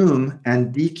consume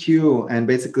and dequeue and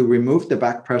basically remove the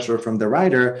back pressure from the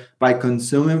writer by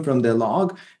consuming from the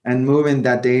log and moving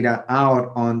that data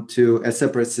out onto a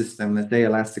separate system, let's say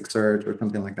Elasticsearch or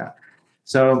something like that.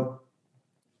 So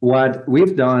what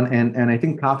we've done, and I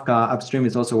think Kafka Upstream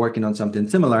is also working on something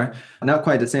similar, not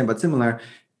quite the same, but similar,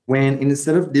 when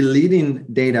instead of deleting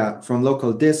data from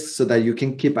local disks so that you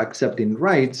can keep accepting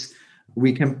writes,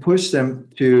 we can push them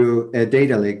to a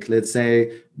data lake, let's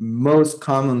say most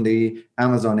commonly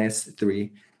Amazon S3.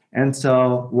 And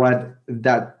so what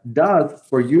that does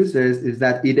for users is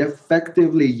that it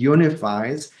effectively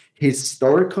unifies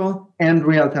historical and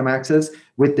real-time access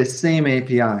with the same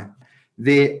API.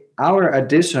 Our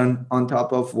addition on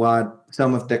top of what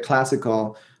some of the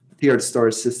classical tiered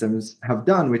storage systems have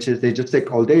done, which is they just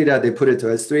take all data, they put it to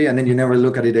S3, and then you never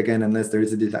look at it again unless there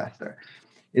is a disaster,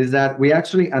 is that we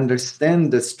actually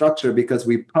understand the structure because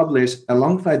we publish,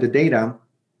 alongside the data,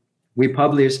 we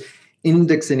publish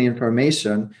indexing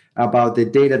information about the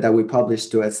data that we publish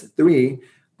to S3.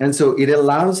 And so it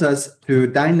allows us to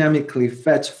dynamically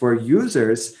fetch for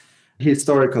users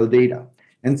historical data.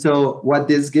 And so what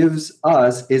this gives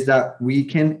us is that we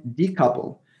can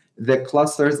decouple the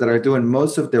clusters that are doing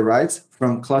most of the writes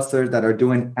from clusters that are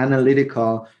doing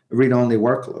analytical read-only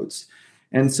workloads.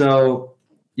 And so,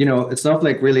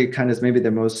 Snowflake really kind of maybe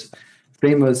the most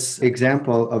famous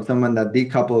example of someone that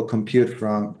decoupled compute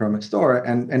from a store.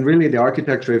 And really the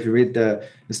architecture, if you read the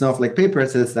Snowflake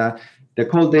papers, is that the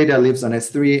cold data lives on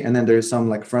S3, and then there's some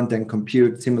like front-end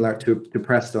compute similar to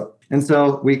Presto. And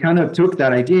so we kind of took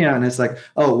that idea and it's like,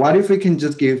 oh, what if we can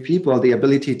just give people the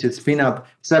ability to spin up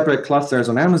separate clusters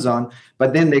on Amazon,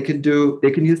 but then they can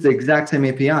use the exact same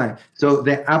API. So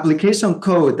the application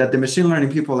code that the machine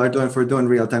learning people are doing for doing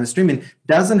real-time streaming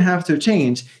doesn't have to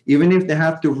change, even if they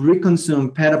have to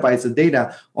reconsume petabytes of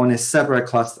data on a separate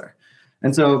cluster.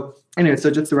 And so anyway, so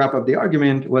just to wrap up the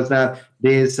argument was that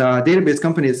these database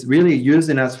companies really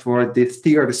using us for this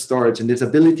tiered storage and this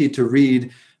ability to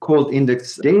read cold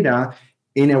index data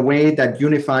in a way that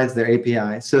unifies their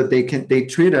API. So they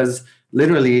treat us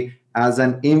literally as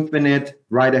an infinite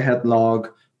write-ahead log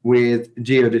with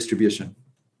geo-distribution.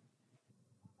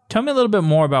 Tell me a little bit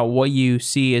more about what you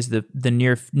see as the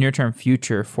near-term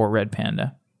future for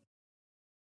Redpanda.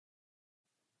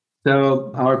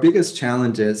 So our biggest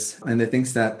challenges and the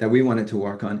things that we wanted to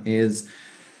work on is,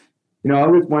 I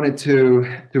always wanted to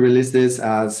release this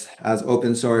as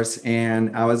open source,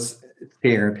 and I was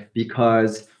scared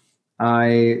because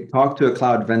I talked to a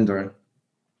cloud vendor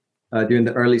during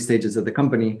the early stages of the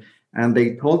company, And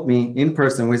they told me in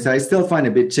person, which I still find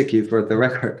a bit tricky for the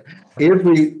record, if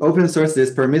we open source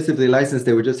this permissively licensed,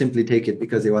 they would just simply take it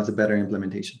because it was a better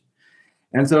implementation.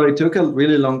 And so it took a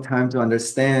really long time to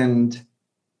understand,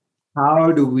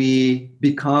 how do we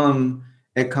become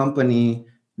a company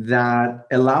that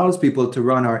allows people to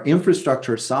run our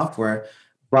infrastructure software,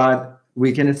 but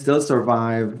we can still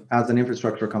survive as an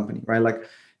infrastructure company, right? Like,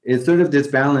 it's sort of this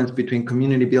balance between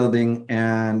community building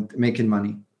and making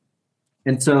money.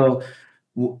 And so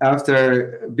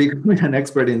after becoming an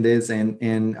expert in this,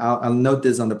 and I'll note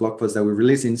this on the blog post that we're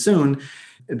releasing soon,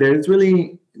 there's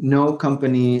really no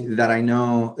company that I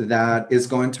know that is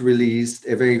going to release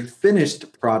a very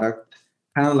finished product,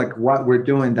 kind of like what we're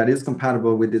doing, that is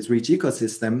compatible with this rich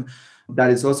ecosystem, that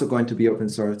is also going to be open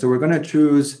source. So we're going to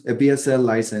choose a BSL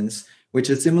license, which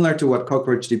is similar to what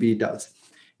CockroachDB does.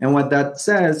 And what that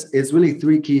says is really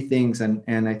three key things, and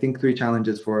I think three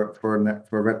challenges for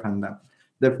Red Panda.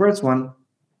 The first one,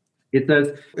 it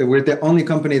says we're the only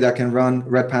company that can run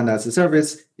Red Panda as a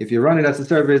service. If you run it as a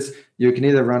service, you can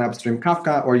either run upstream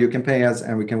Kafka or you can pay us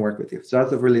and we can work with you. So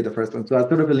that's really the first one. So that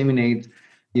sort of eliminates,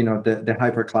 the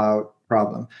hypercloud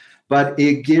problem. But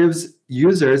it gives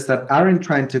users that aren't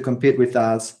trying to compete with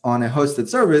us on a hosted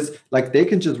service, like they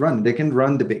can just run, they can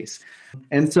run the base.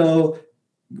 And so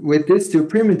with these two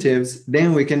primitives,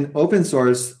 then we can open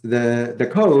source the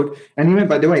code. And even,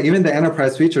 by the way, even the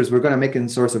enterprise features, we're going to make in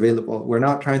source available. We're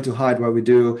not trying to hide what we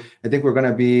do. I think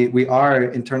we are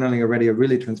internally already a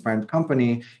really transparent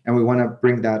company, and we want to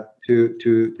bring that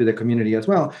to the community as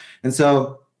well. And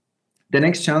so the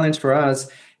next challenge for us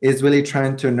is really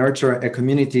trying to nurture a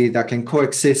community that can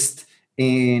coexist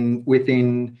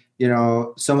within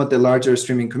some of the larger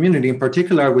streaming community, in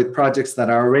particular with projects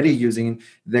that are already using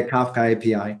the Kafka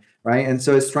API, right? And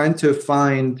so it's trying to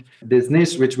find this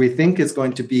niche, which we think is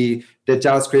going to be the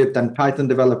JavaScript and Python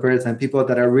developers and people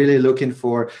that are really looking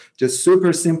for just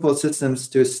super simple systems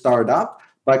to start up,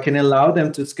 but can allow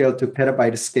them to scale to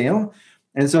petabyte scale.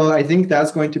 And so I think that's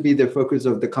going to be the focus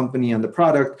of the company and the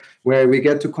product, where we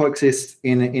get to coexist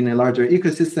in a larger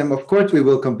ecosystem. Of course, we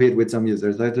will compete with some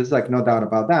users. There's no doubt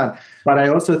about that. But I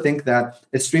also think that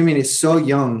streaming is so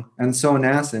young and so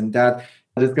nascent that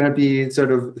there's going to be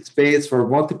sort of space for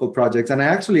multiple projects. And I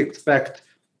actually expect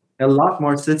a lot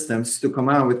more systems to come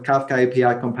out with Kafka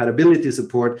API compatibility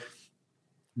support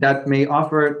that may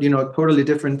offer, totally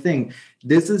different thing.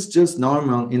 This is just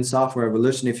normal in software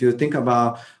evolution. If you think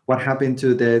about what happened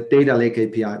to the data lake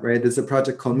API, right? There's a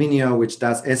project called Minio, which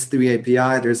does S3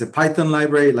 API. There's a Python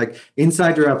library, like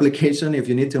inside your application. If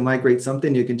you need to migrate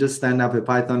something, you can just stand up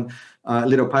a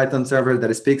little Python server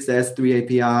that speaks the S3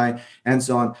 API and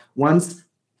so on. Once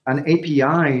an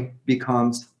API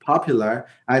becomes popular,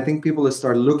 I think people will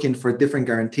start looking for different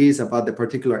guarantees about the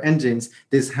particular engines.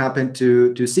 This happened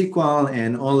to SQL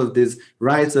and all of this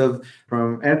rise of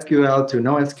from SQL to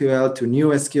NoSQL to new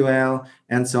SQL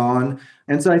and so on.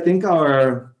 And so I think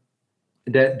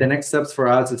the next steps for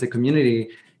us as a community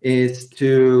is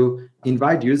to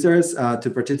invite users to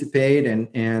participate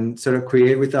and sort of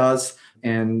create with us.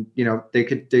 And they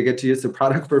get to use the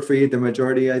product for free, the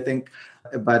majority, I think.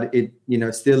 But it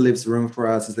still leaves room for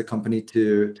us as a company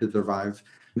to survive,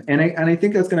 and I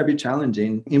think that's going to be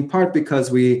challenging, in part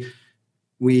because we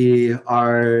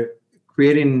are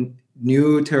creating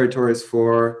new territories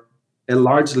for a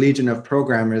large legion of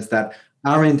programmers that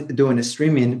aren't doing a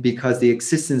streaming because the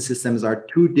existing systems are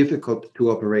too difficult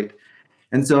to operate.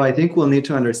 And so I think we'll need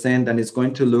to understand that it's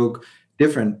going to look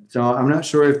different. So I'm not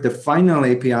sure if the final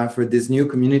API for this new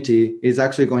community is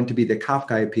actually going to be the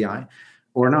Kafka API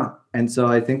or not. And so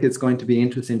I think it's going to be an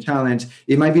interesting challenge.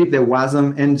 It might be the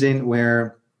WASM engine,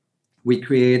 where we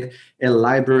create a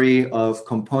library of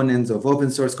components, of open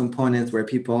source components, where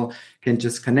people can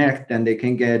just connect and they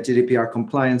can get GDPR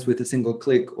compliance with a single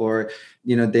click, or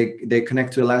they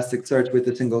connect to Elasticsearch with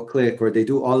a single click, or they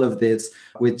do all of this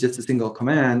with just a single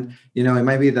command. It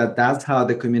might be that that's how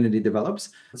the community develops.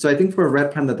 So I think for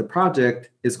Red Panda, the project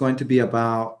is going to be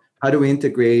about how do we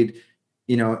integrate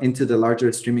into the larger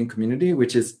streaming community,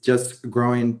 which is just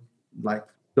growing like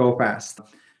so fast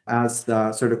as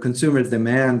the sort of consumers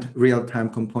demand real-time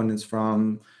components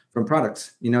from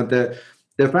products. The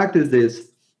fact is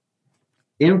this: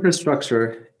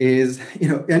 infrastructure is,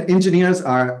 and engineers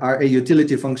are a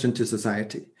utility function to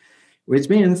society, which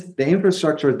means the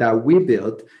infrastructure that we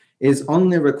build is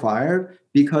only required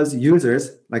because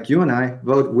users like you and I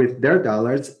vote with their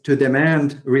dollars to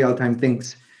demand real-time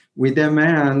things. We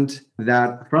demand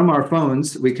that from our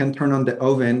phones, we can turn on the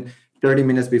oven 30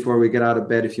 minutes before we get out of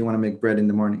bed if you want to make bread in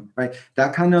the morning, right?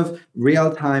 That kind of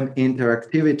real-time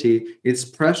interactivity is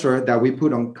pressure that we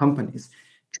put on companies.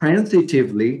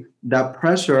 transitively, that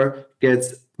pressure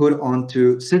gets put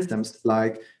onto systems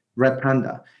like Red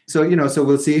Panda. So, so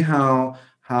we'll see how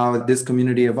this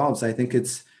community evolves. I think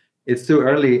it's too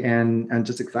early and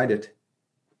just excited.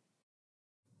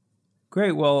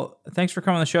 Great. Well, thanks for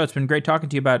coming on the show. It's been great talking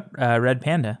to you about Red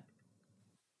Panda.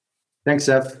 Thanks,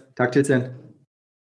 Jeff. Talk to you soon.